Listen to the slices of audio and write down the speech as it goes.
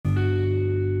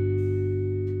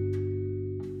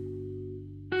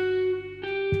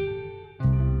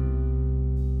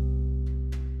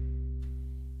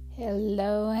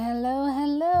Hello, hello,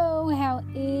 hello. How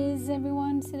is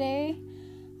everyone today?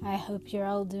 I hope you're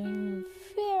all doing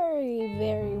very,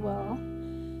 very well.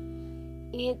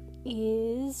 It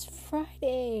is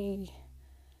Friday.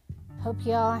 Hope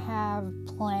y'all have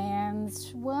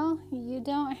plans. Well, you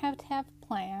don't have to have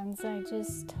plans. I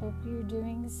just hope you're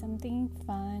doing something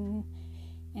fun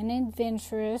and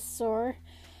adventurous or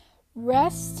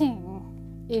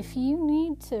resting. If you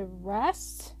need to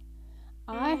rest,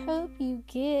 I hope you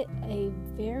get a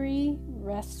very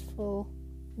restful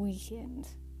weekend.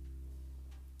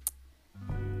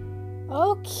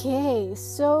 Okay,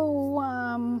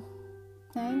 so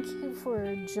thank you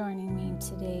for joining me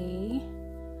today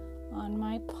on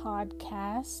my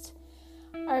podcast.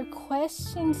 Our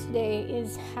question today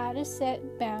is how to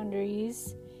set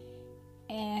boundaries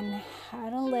and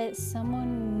how to let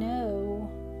someone know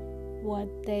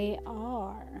what they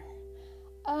are.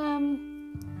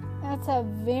 That's a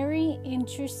very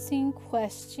interesting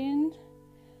question.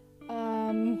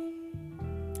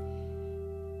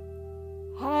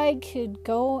 I could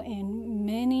go in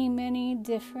many, many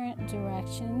different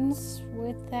directions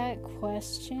with that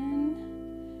question.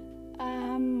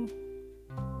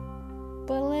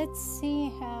 But let's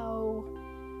see how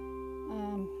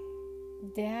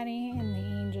Daddy and the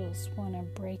angels want to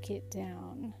break it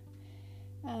down.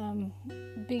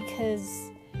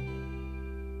 Because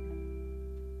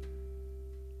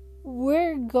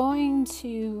we're going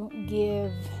to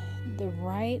give the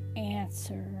right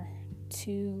answer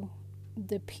to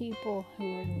the people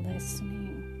who are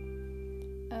listening.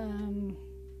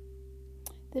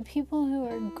 The people who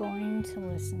are going to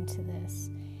listen to this.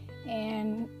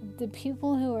 And the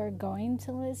people who are going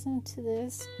to listen to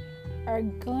this are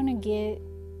going to get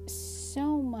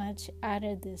so much out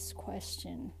of this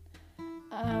question.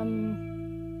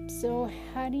 So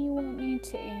how do you want me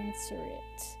to answer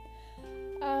it?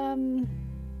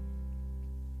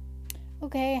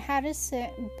 Okay, how to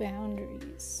set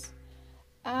boundaries.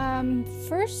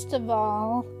 First of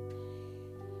all,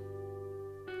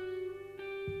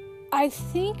 I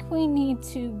think we need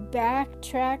to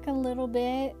backtrack a little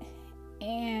bit,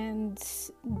 and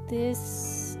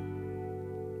this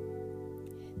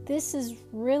is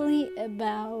really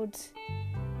about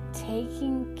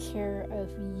taking care of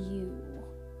you.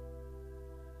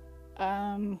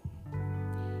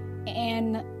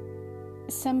 And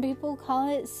some people call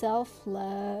it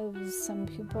self-love. Some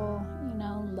people,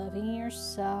 loving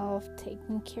yourself,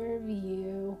 taking care of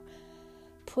you,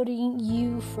 putting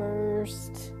you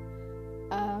first,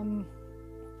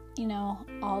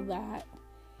 all that.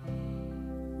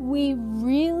 We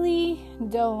really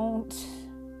don't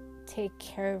take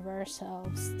care of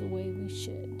ourselves the way we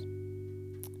should.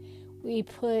 We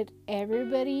put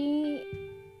everybody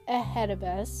ahead of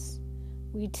us.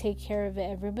 We take care of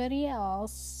everybody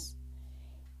else,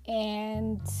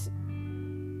 and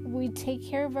we take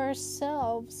care of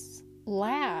ourselves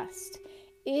last,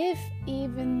 if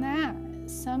even that.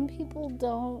 Some people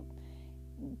don't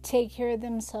take care of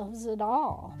themselves at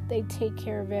all. They take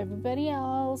care of everybody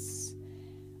else,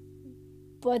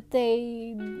 but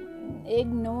they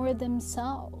ignore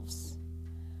themselves.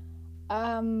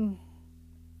 And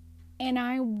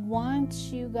I want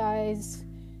you guys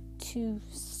to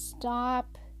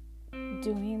stop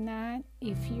doing that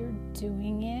if you're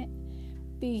doing it,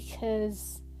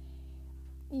 because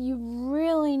you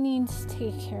really need to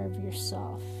take care of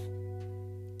yourself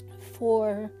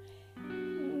for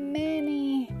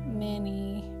many,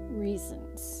 many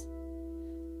reasons.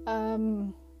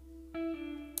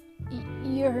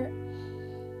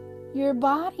 Your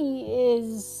body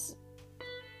is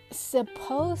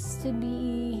supposed to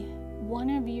be one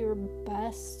of your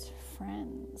best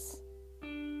friends.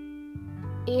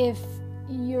 If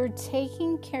you're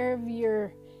taking care of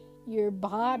your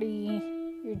body,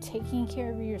 you're taking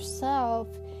care of yourself,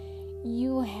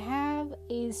 you have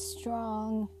a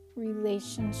strong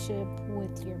relationship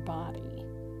with your body.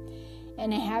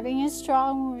 And having a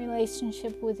strong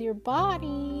relationship with your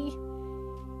body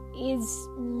is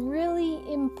really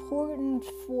important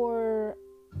for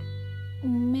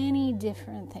many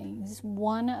different things.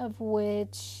 One of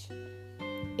which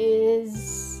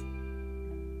is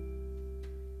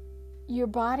your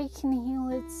body can heal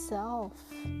itself.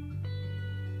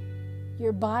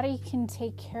 Your body can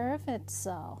take care of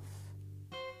itself.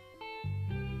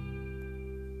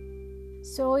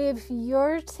 So if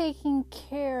you're taking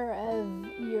care of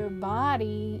your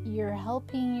body, you're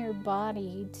helping your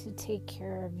body to take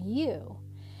care of you.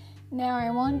 Now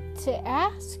I want to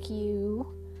ask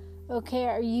you, okay,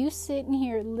 are you sitting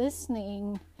here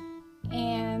listening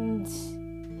and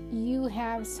you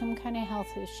have some kind of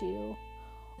health issue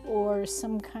or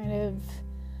some kind of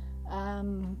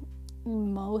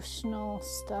emotional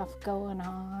stuff going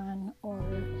on, or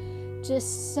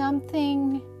just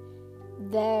something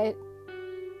that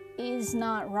is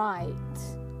not right.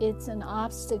 It's an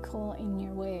obstacle in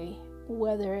your way,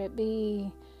 whether it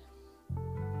be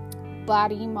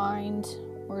body, mind,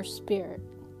 or spirit.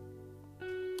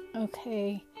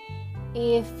 Okay,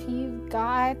 if you've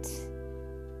got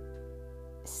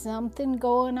something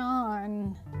going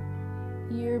on,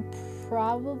 you're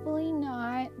probably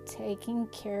not taking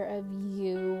care of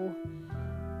you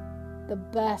the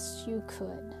best you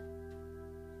could.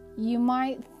 You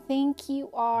might think you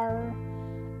are,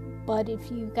 but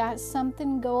if you've got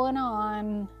something going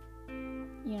on,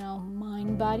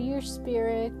 mind, body, or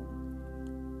spirit,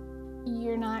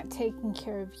 you're not taking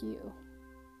care of you.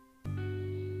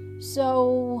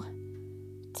 So,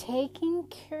 taking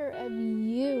care of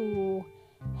you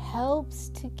helps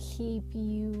to keep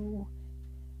you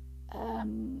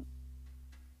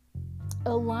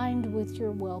aligned with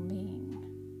your well-being,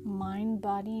 mind,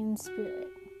 body, and spirit.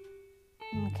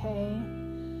 Okay?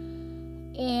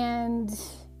 And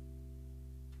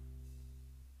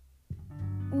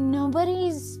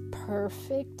nobody's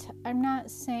perfect. I'm not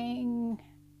saying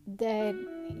that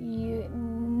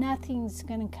nothing's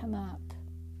going to come up,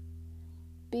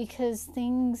 because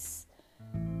things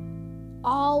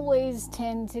always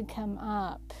tend to come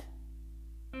up.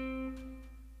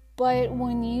 But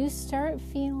when you start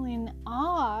feeling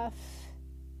off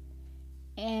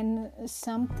and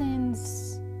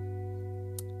something's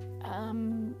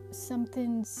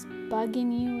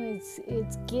bugging you,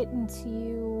 it's getting to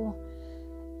you,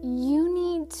 you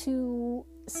need to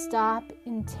stop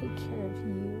and take care of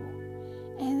you.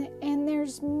 And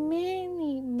there's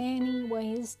many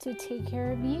ways to take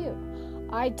care of you.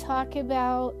 I talk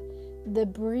about the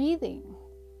breathing.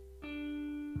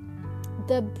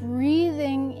 The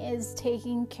breathing is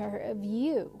taking care of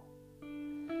you.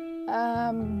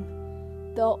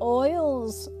 The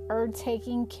oils are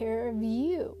taking care of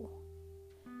you.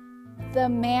 The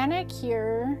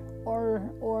manicure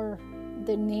or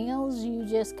the nails you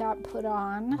just got put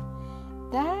on,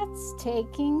 that's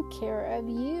taking care of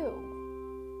you.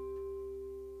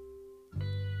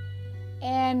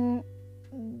 And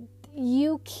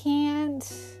you can't,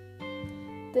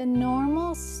 the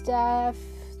normal stuff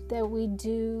that we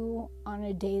do on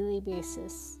a daily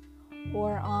basis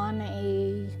or on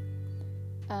a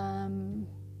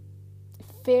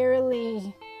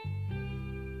fairly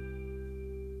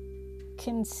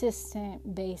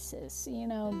consistent basis,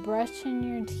 brushing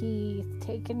your teeth,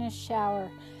 taking a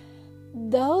shower,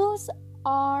 those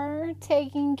are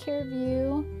taking care of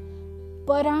you,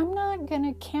 but I'm not going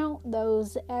to count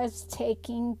those as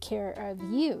taking care of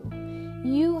you.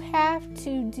 You have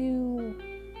to do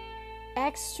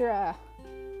extra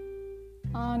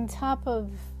on top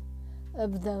of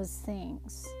those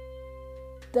things.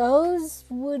 Those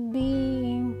would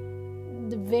be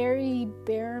the very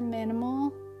bare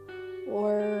minimal,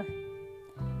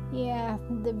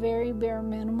 the very bare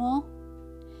minimal.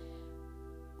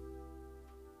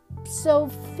 So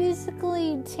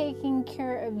physically taking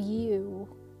care of you,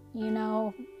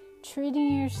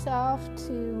 treating yourself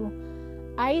to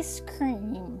ice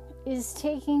cream is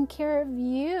taking care of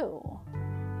you.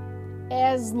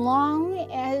 As long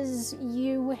as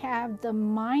you have the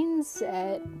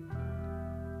mindset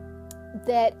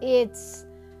that it's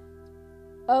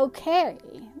okay,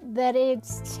 that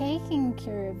it's taking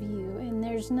care of you, and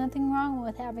there's nothing wrong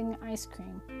with having ice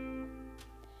cream.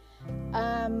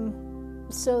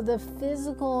 So the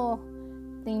physical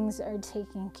things are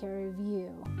taking care of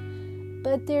you.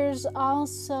 But there's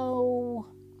also,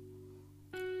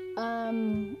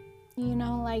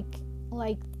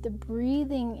 like the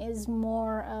breathing is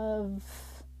more of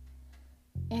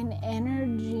an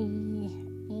energy,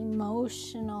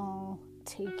 emotional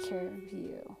take care of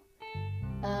you.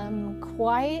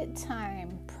 Quiet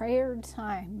time, prayer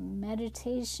time,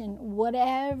 meditation,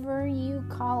 whatever you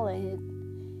call it,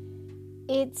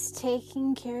 it's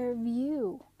taking care of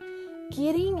you.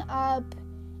 Getting up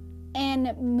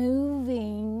and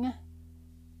moving,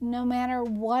 no matter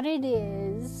what it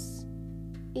is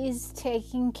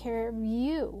taking care of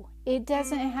you. It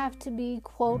doesn't have to be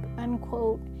quote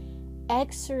unquote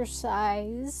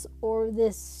exercise or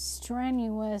this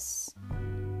strenuous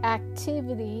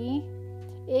activity.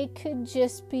 It could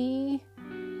just be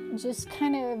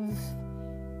kind of,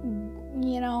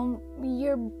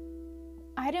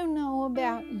 I don't know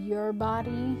about your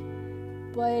body,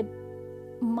 but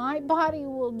my body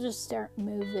will just start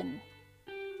moving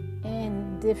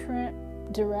in different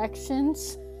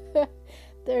directions.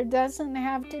 There doesn't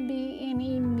have to be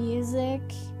any music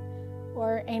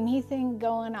or anything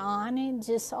going on. It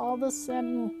just all of a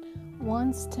sudden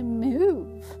wants to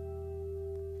move.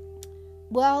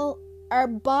 Well, our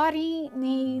body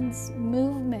needs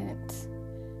movement,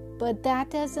 but that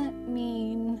doesn't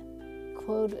mean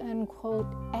quote unquote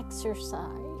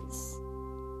exercise.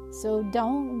 So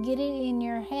don't get it in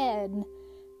your head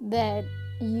that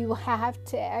you have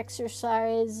to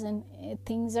exercise and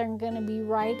things aren't going to be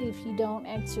right if you don't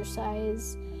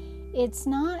exercise. It's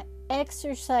not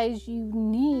exercise you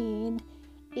need,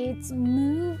 it's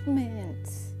movement.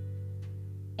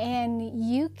 And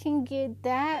you can get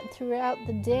that throughout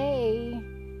the day,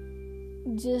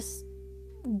 just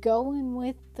going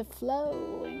with the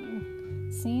flow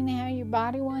and seeing how your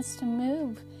body wants to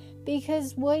move.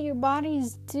 Because what your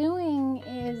body's doing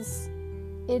is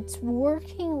it's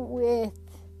working with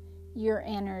your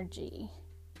energy.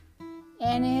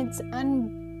 And it's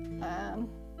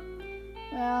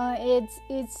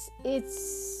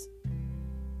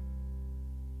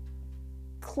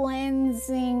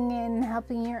cleansing and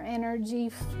helping your energy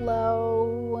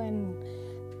flow, and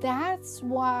that's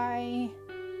why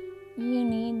you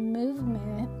need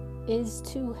movement, is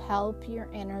to help your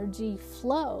energy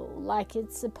flow like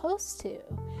it's supposed to.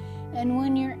 And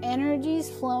when your energy's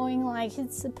flowing like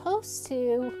it's supposed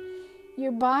to,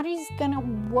 your body's gonna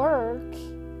work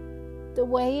the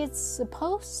way it's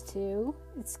supposed to.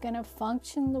 It's gonna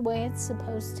function the way it's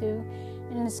supposed to,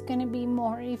 and it's gonna be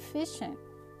more efficient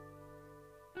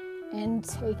and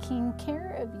taking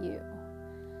care of you.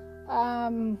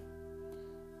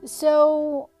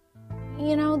 So,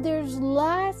 there's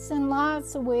lots and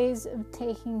lots of ways of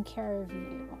taking care of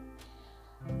you.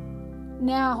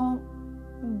 Now,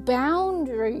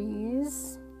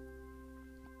 boundaries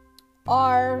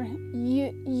are,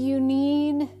 you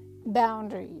need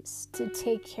boundaries to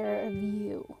take care of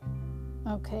you,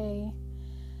 okay?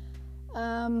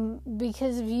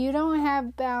 Because if you don't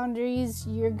have boundaries,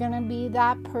 you're gonna be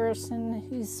that person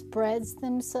who spreads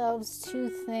themselves too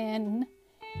thin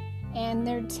and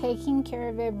they're taking care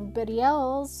of everybody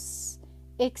else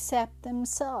except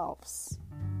themselves,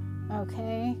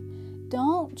 okay?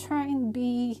 Don't try and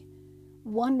be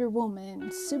Wonder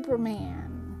Woman, Superman,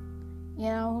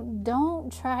 don't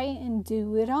try and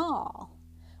do it all.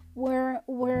 We're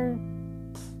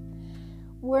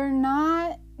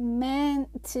not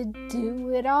meant to do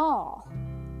it all.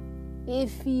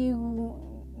 If you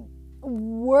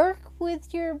work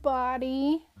with your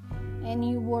body and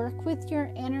you work with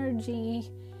your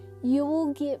energy, you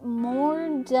will get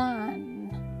more done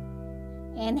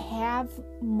and have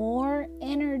more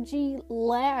energy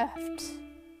left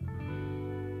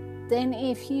than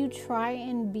if you try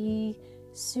and be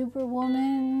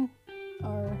Superwoman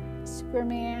or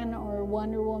Superman or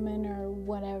Wonder Woman or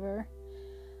whatever.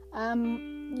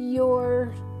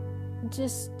 You're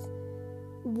just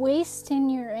wasting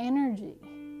your energy.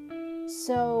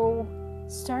 So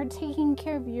start taking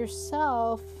care of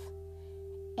yourself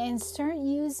and start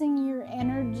using your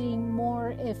energy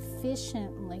more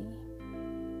efficiently.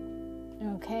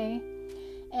 Okay?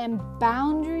 And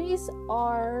boundaries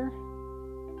are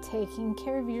taking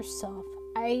care of yourself.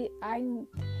 I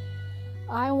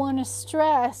want to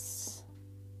stress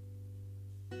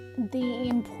the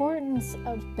importance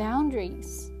of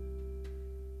boundaries.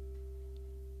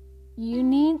 You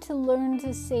need to learn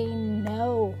to say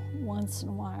no once in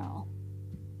a while.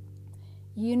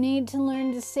 You need to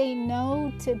learn to say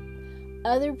no to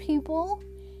other people,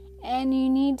 and you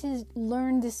need to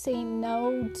learn to say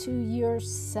no to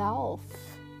yourself.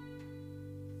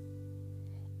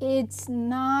 It's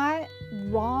not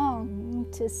wrong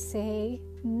to say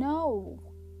no.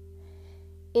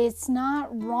 It's not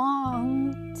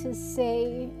wrong to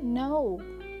say no.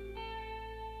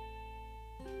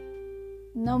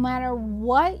 No matter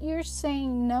what you're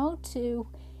saying no to,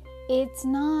 it's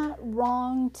not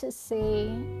wrong to say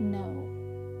no.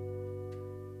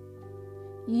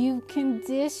 You've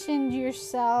conditioned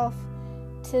yourself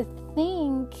to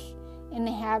think and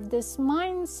have this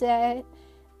mindset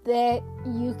that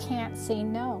you can't say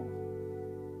no,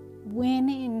 when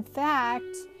in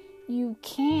fact you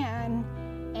can,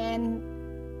 and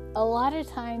a lot of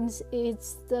times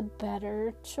it's the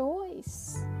better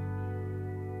choice.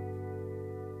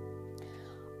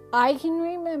 I can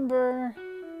remember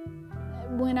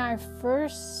when I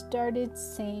first started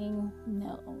saying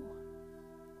no.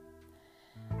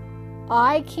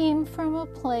 I came from a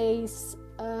place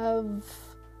of,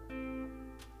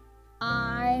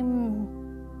 I'm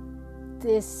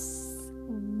this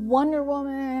Wonder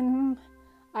Woman,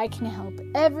 I can help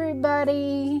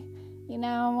everybody,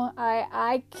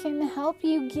 I can help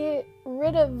you get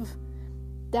rid of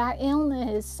that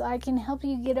illness, I can help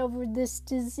you get over this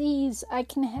disease, I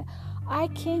I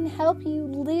can help you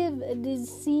live a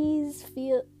disease-free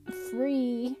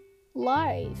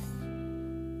life.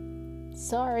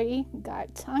 Sorry,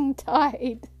 got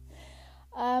tongue-tied.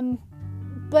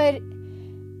 But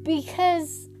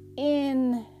because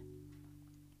in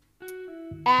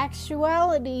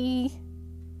actuality,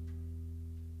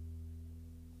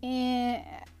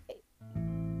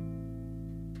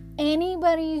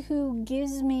 anybody who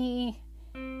gives me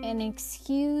an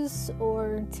excuse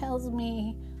or tells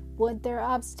me what their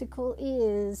obstacle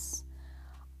is,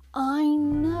 I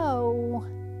know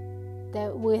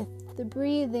that with the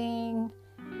breathing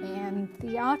and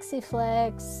the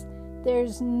Oxyflex,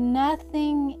 there's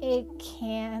nothing it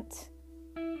can't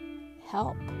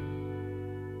help.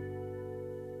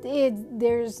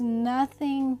 There's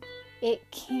nothing it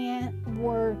can't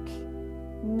work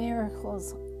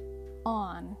miracles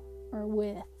on or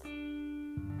with.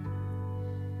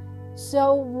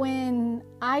 So when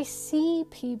I see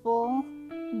people,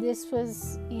 this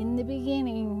was in the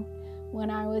beginning, when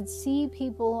I would see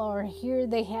people or hear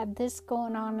they had this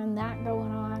going on and that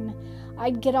going on,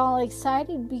 I'd get all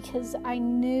excited because I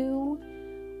knew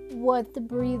what the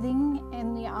breathing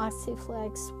and the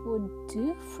Oxyflex would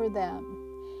do for them.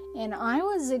 And I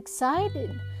was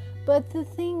excited. But the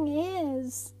thing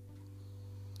is,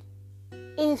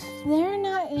 if they're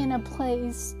not in a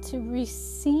place to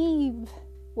receive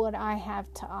what I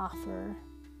have to offer,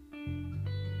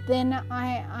 then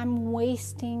I'm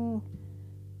wasting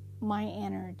my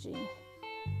energy.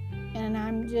 And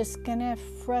I'm just gonna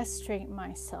frustrate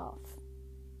myself.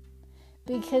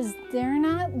 Because they're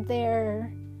not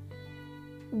there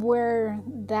where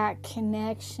that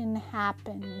connection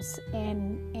happens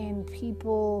and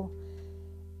people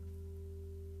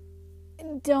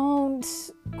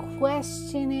don't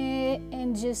question it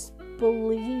and just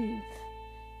believe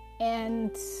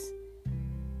and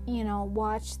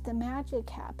watch the magic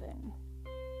happen.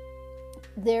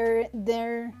 They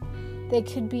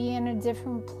could be in a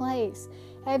different place.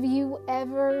 Have you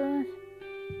ever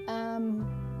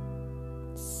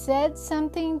said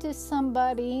something to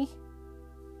somebody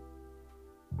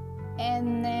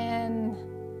and then,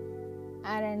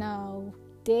 I don't know,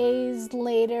 days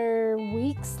later,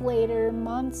 weeks later,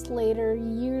 months later,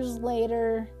 years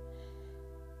later,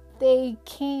 they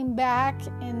came back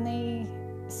and they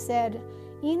said,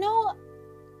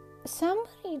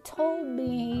 somebody told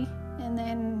me, and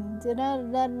then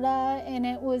da-da-da-da, and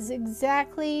it was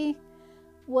exactly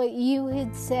what you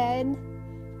had said,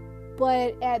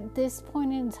 but at this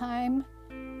point in time,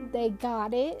 they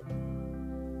got it.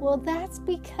 Well, that's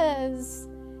because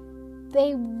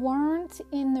they weren't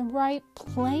in the right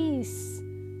place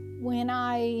when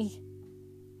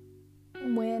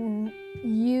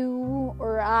you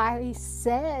or I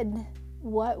said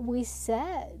what we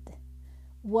said,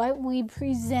 what we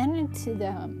presented to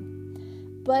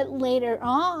them. But later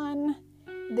on,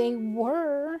 they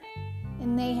were,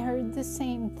 and they heard the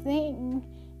same thing,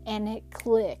 and it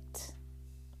clicked.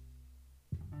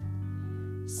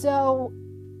 So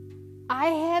I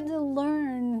had to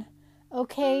learn,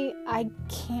 okay, I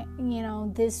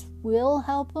can't, this will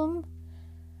help them.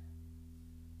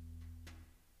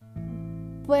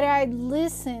 But I'd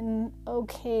listen,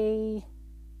 okay,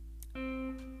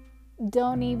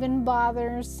 don't even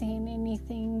bother saying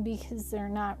anything because they're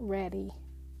not ready.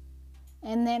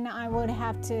 And then I would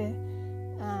have to,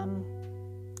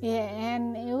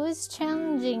 and it was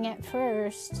challenging at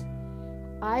first.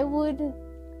 I would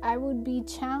be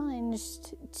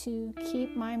challenged to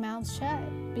keep my mouth shut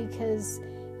because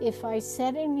if I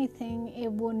said anything,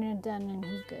 it wouldn't have done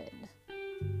any good.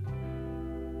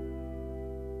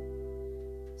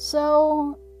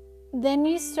 So then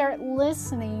you start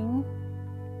listening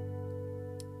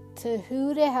to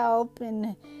who to help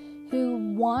and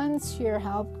who wants your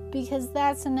help, because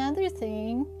that's another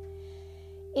thing.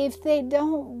 If they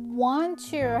don't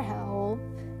want your help,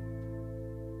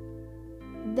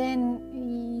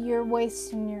 then you're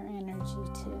wasting your energy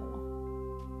too.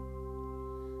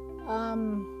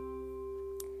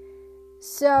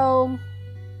 So,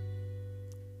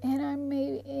 and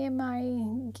am I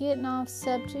getting off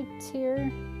subject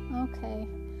here? Okay.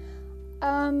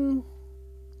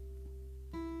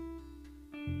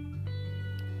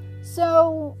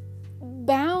 So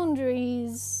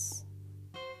boundaries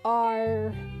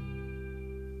are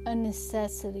a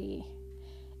necessity.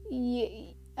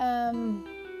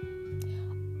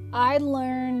 I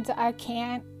learned I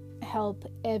can't help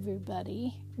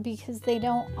everybody because they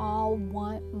don't all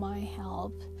want my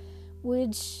help,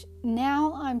 which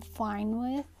now I'm fine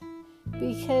with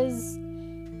because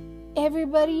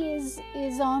everybody is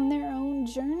on their own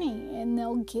journey and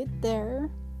they'll get there.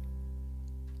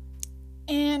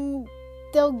 And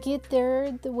they'll get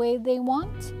there the way they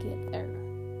want to get there.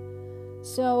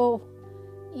 So,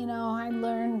 I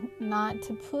learned not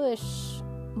to push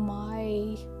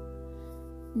my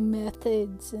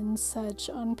methods and such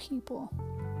on people.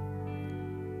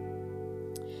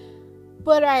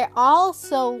 But I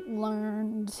also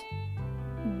learned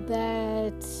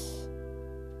that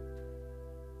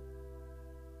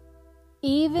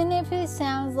even if it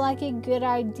sounds like a good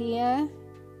idea,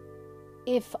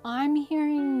 if I'm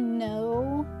hearing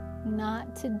no,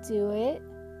 not to do it,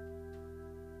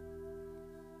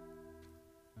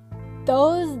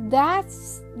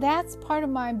 that's part of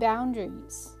my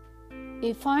boundaries.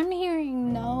 If I'm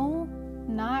hearing no,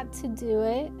 not to do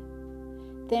it,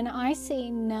 then I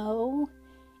say no,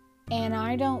 and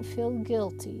I don't feel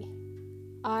guilty.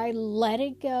 I let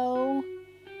it go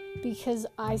because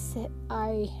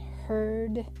I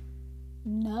heard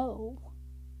no.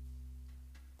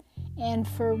 And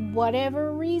for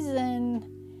whatever reason,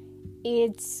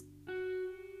 it's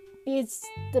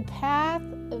the path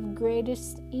of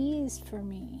greatest ease for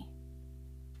me.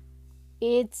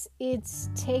 It's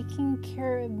taking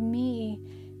care of me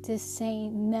to say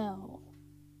no.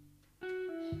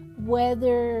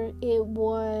 Whether it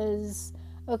was,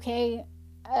 okay,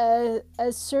 a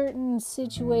certain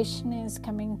situation is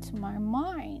coming to my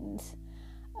mind.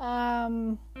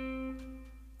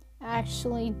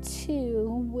 Actually,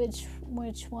 two. Which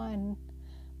one?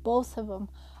 Both of them.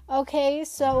 Okay,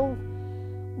 so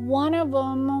one of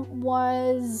them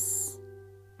was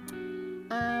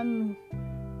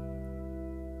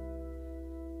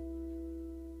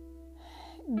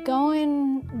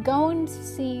going to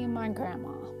see my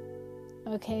grandma.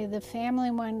 Okay, the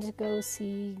family wanted to go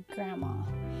see grandma,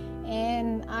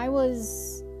 and I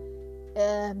was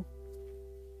an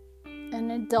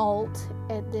adult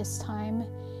at this time,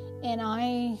 and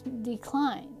I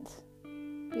declined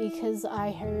because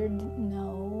I heard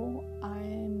no,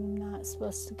 I'm not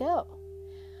supposed to go.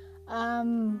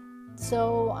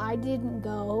 So I didn't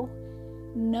go.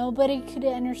 Nobody could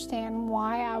understand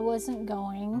why I wasn't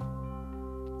going.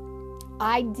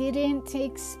 I didn't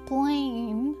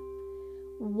explain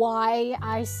why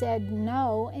I said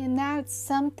no, and that's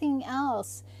something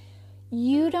else.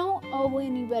 You don't owe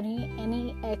anybody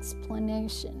any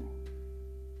explanation.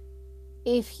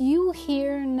 If you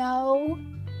hear no,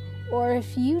 or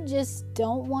if you just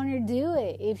don't want to do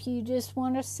it, if you just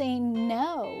want to say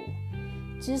no,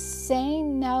 just say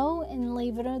no and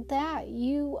leave it at that.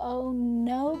 You owe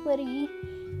nobody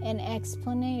an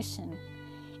explanation.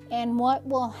 And what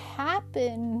will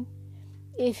happen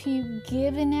if you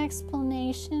give an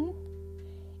explanation,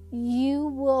 you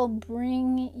will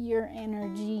bring your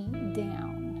energy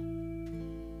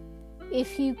down.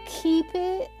 If you keep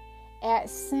it at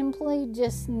simply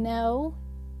just no,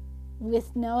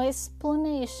 with no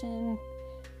explanation,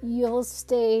 you'll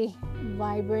stay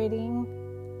vibrating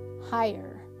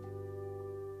higher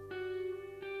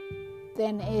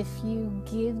than if you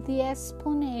give the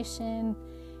explanation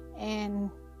and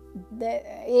that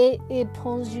it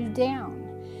pulls you down.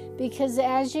 Because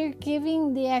as you're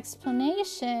giving the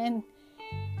explanation,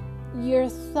 your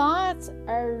thoughts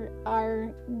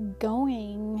are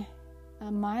going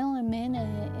a mile a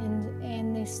minute,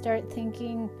 and they start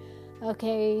thinking,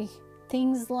 okay,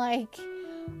 things like,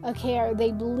 okay, are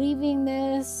they believing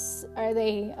this? Are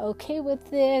they okay with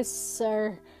this?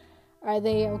 Or are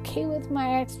they okay with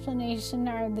my explanation?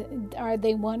 Are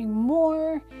they wanting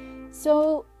more?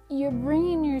 So you're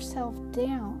bringing yourself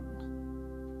down.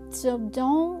 So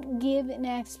don't give an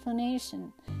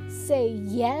explanation. Say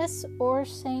yes or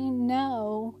say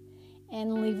no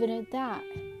and leave it at that.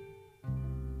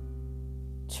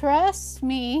 Trust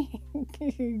me,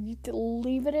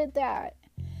 leave it at that.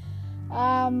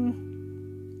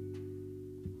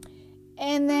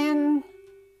 And then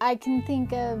I can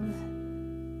think of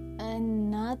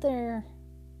another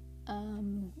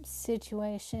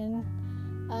situation.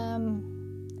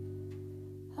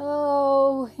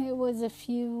 It was a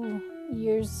few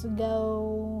years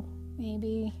ago,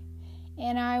 maybe,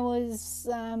 and I was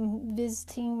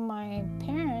visiting my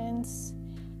parents,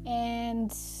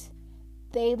 and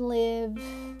they live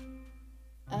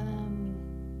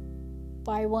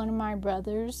by one of my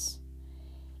brothers,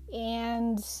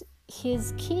 and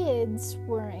his kids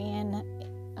were in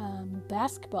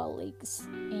basketball leagues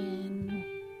in,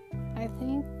 I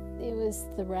think it was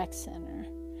the rec center.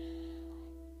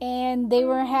 And they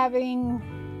were having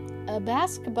a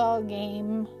basketball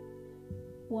game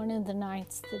one of the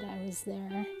nights that I was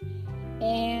there.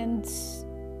 And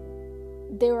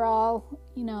they were all,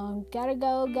 gotta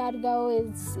go.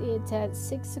 It's at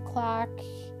 6 o'clock,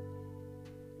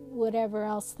 whatever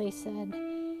else they said.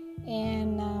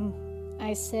 And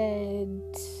I said,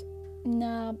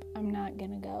 nope, I'm not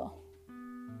gonna go.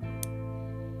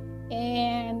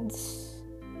 And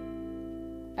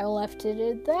I left it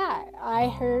at that. I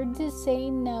heard to say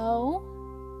no,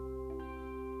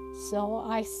 so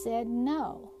I said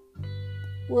no.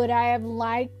 Would I have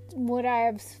liked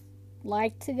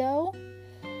to go?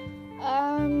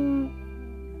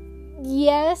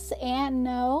 Yes and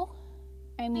no.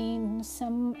 I mean,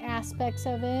 some aspects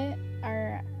of it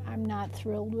I'm not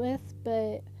thrilled with,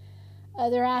 but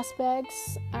other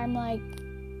aspects I'm like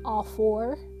all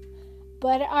for.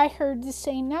 But I heard to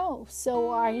say no,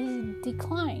 so I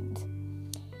declined.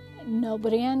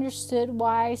 Nobody understood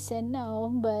why I said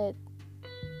no, but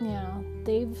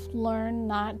they've learned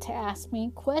not to ask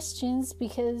me questions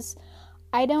because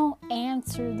I don't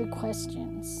answer the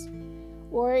questions.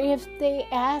 Or if they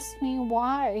ask me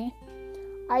why,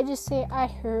 I just say, I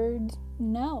heard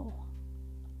no.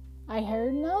 I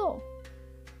heard no.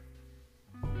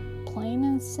 Plain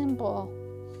and simple.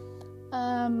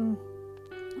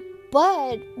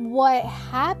 But what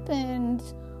happened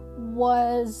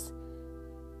was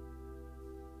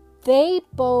they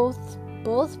both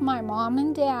my mom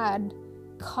and dad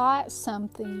caught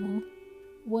something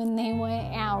when they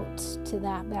went out to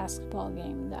that basketball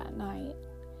game that night.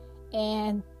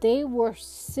 And they were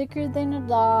sicker than a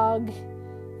dog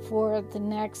for the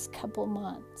next couple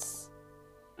months.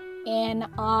 And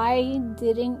I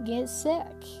didn't get sick.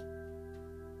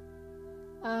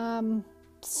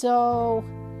 So,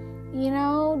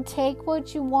 take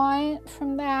what you want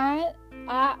from that.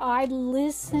 I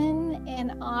listen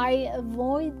and I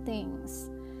avoid things.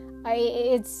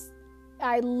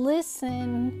 I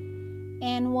listen,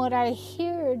 and what I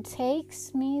hear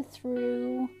takes me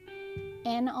through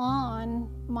and on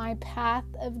my path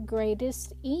of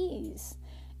greatest ease,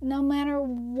 no matter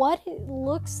what it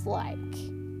looks like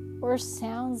or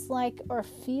sounds like or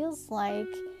feels like.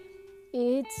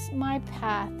 It's my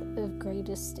path of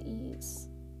greatest ease.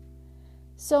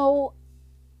 So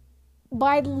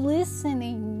by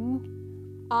listening,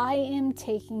 I am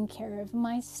taking care of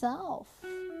myself.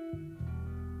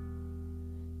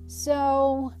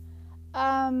 So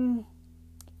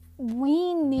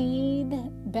we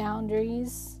need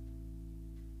boundaries.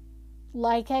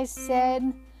 Like I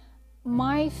said,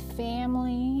 my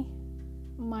family,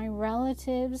 my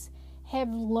relatives have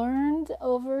learned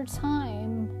over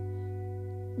time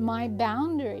my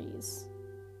boundaries.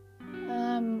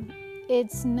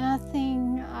 It's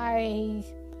nothing I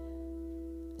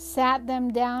sat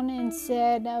them down and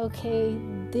said, okay,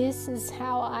 this is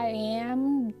how I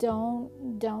am. Don't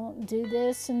do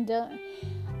this and don't.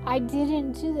 I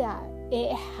didn't do that.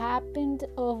 It happened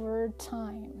over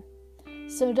time.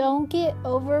 So don't get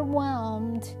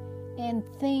overwhelmed and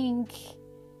think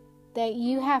that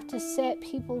you have to set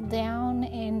people down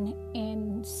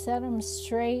and set them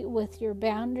straight with your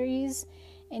boundaries,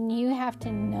 and you have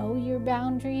to know your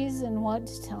boundaries and what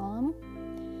to tell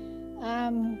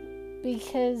them.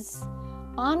 Because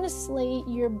honestly,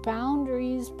 your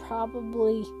boundaries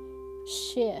probably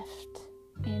shift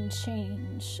and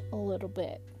change a little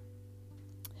bit.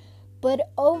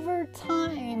 But over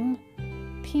time,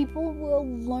 people will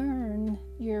learn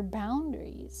your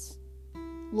boundaries.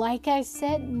 Like I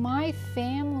said, my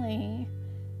family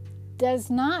does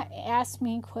not ask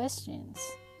me questions.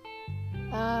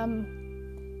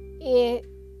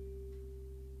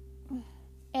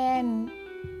 And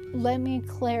let me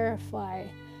clarify.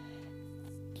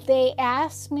 They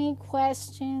ask me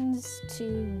questions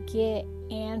to get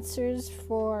answers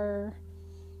for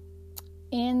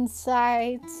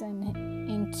insights and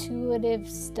intuitive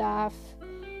stuff.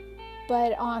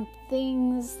 But on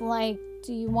things like,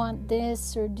 do you want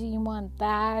this or do you want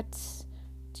that?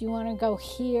 Do you want to go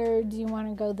here? Do you want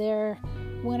to go there?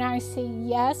 When I say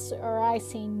yes or I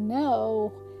say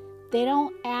no, they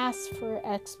don't ask for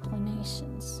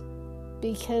explanations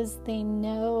because they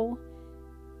know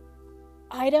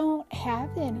I don't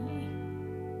have any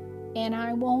and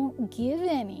I won't give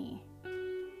any.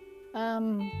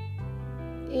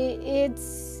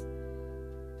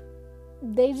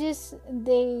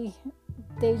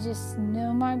 They just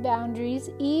know my boundaries.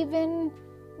 Even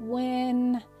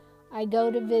when I go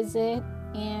to visit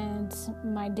and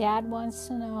my dad wants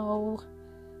to know,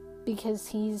 because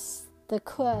he's the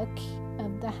cook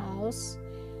of the house,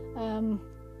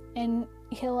 and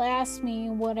he'll ask me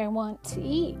what I want to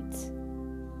eat.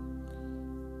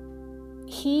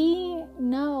 He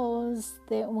knows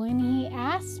that when he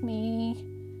asks me,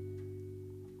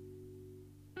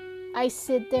 I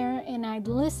sit there and I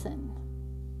listen.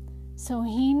 So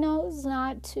he knows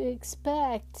not to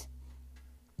expect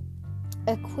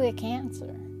a quick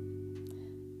answer.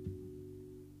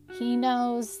 He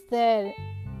knows that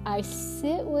I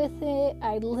sit with it,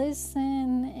 I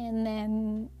listen, and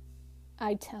then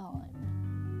I tell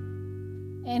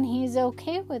him. And he's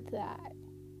okay with that.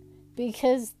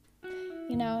 Because,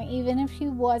 even if he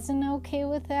wasn't okay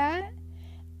with that,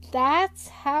 that's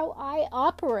how I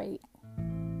operate.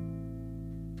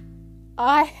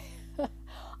 I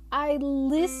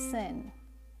listen.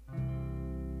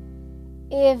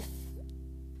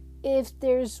 If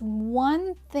there's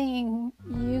one thing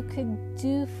you could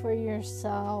do for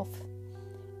yourself,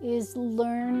 is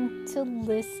learn to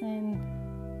listen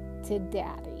to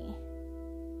Daddy.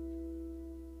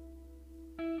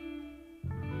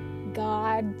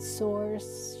 God,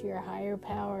 Source, your higher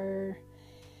power,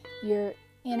 your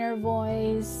inner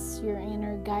voice, your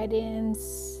inner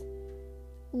guidance.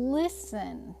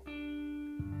 Listen.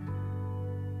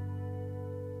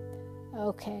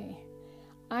 Okay.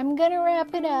 I'm going to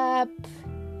wrap it up.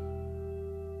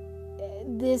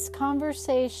 This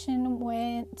conversation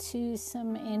went to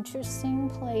some interesting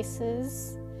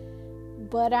places,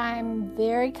 but I'm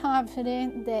very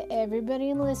confident that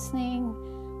everybody listening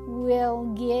will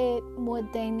get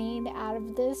what they need out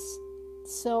of this.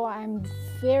 So I'm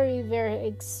very, very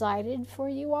excited for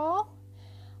you all.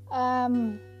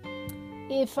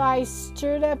 If I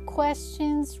stirred up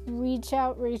questions, reach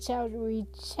out.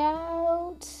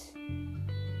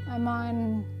 I'm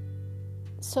on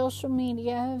social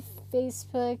media,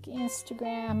 Facebook,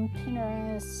 Instagram,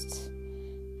 Pinterest.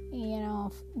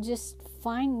 Just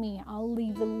find me. I'll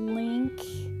leave a link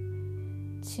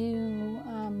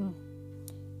to,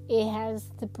 it has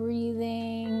the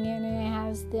breathing and it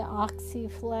has the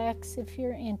Oxyflex if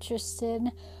you're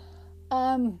interested.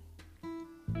 And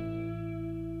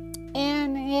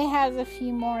it has a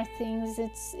few more things.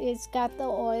 It's got the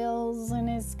oils and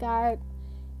it's got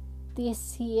the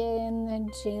ASEA and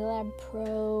the JLab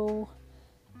Pro.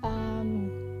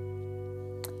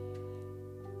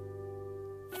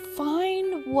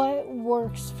 Find what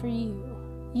works for you.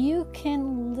 You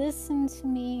can listen to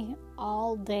me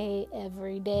all day,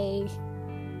 every day.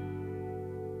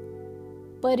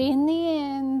 But in the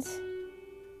end,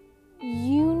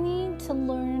 you need to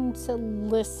learn to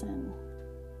listen.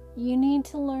 You need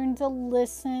to learn to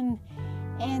listen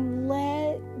and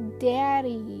let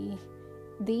Daddy,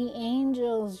 the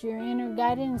angels, your inner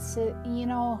guidance,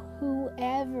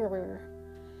 whoever,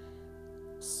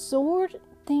 sort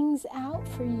things out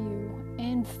for you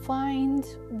and find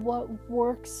what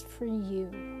works for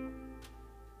you.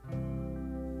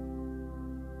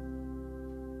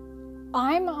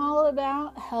 I'm all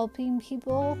about helping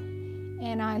people,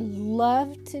 and I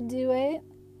love to do it.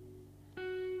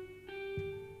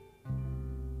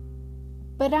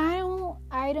 But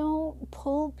I don't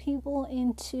pull people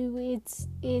into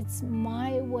it's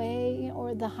my way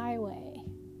or the highway.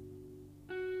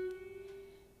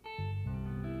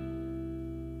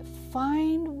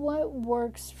 Find what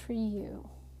works for you.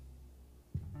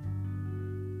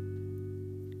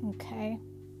 Okay?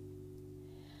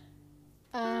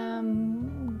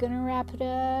 I'm gonna wrap it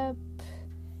up.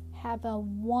 Have a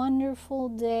wonderful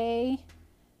day.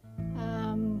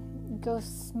 Go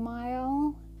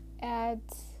smile at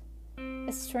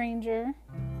a stranger.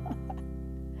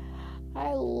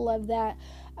 I love that.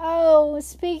 Oh,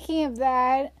 speaking of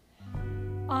that,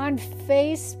 on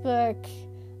Facebook,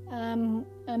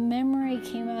 a memory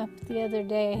came up the other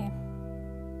day.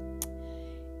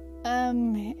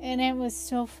 And it was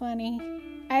so funny.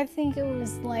 I think it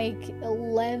was like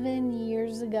 11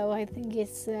 years ago, I think it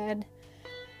said.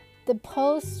 The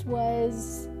post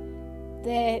was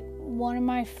that one of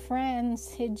my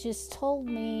friends had just told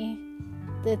me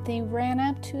that they ran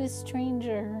up to a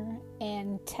stranger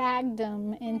and tagged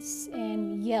him and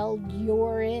yelled,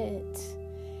 "You're it."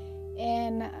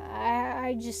 And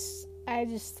I just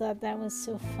thought that was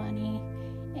so funny.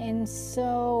 And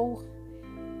so,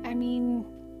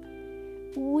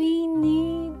 we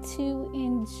need to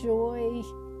enjoy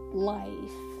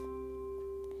life.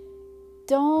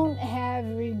 Don't have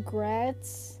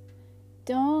regrets.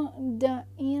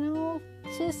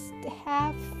 Just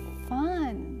have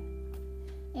fun.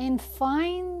 And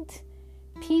find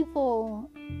people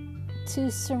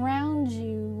to surround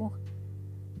you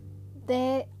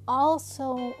that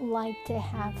also like to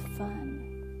have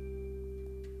fun.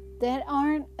 That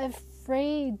aren't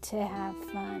afraid to have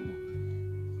fun.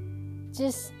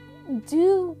 Just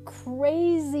do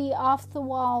crazy off the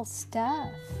wall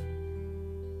stuff.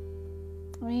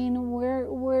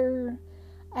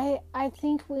 I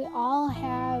think we all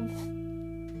have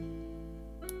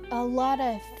a lot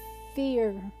of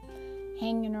fear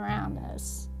hanging around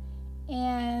us.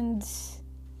 And,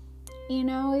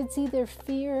 it's either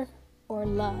fear or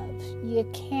love. You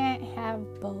can't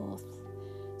have both.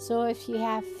 So if you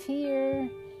have fear,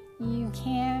 you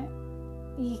can't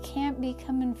be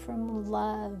coming from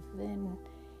love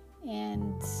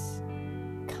and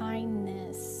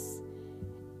kindness.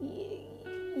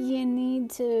 You need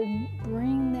to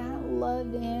bring that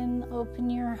love in, open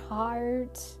your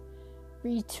heart,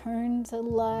 return to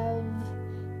love.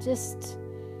 Just,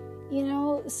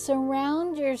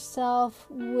 surround yourself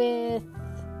with,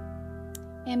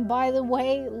 and by the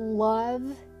way, love,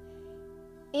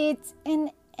 it's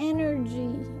an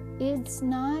energy. It's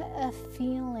not a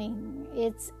feeling.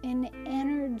 It's an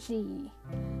energy.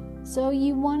 So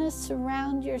you want to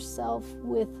surround yourself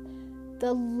with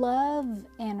the love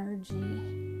energy,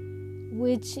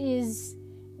 which is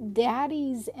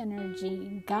Daddy's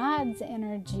energy, God's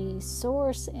energy,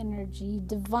 source energy,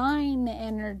 divine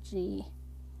energy.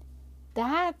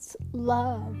 That's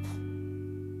love.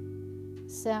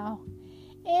 So,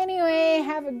 anyway,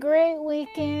 have a great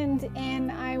weekend,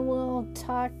 and I will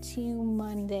talk to you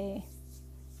Monday.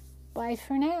 Bye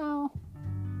for now.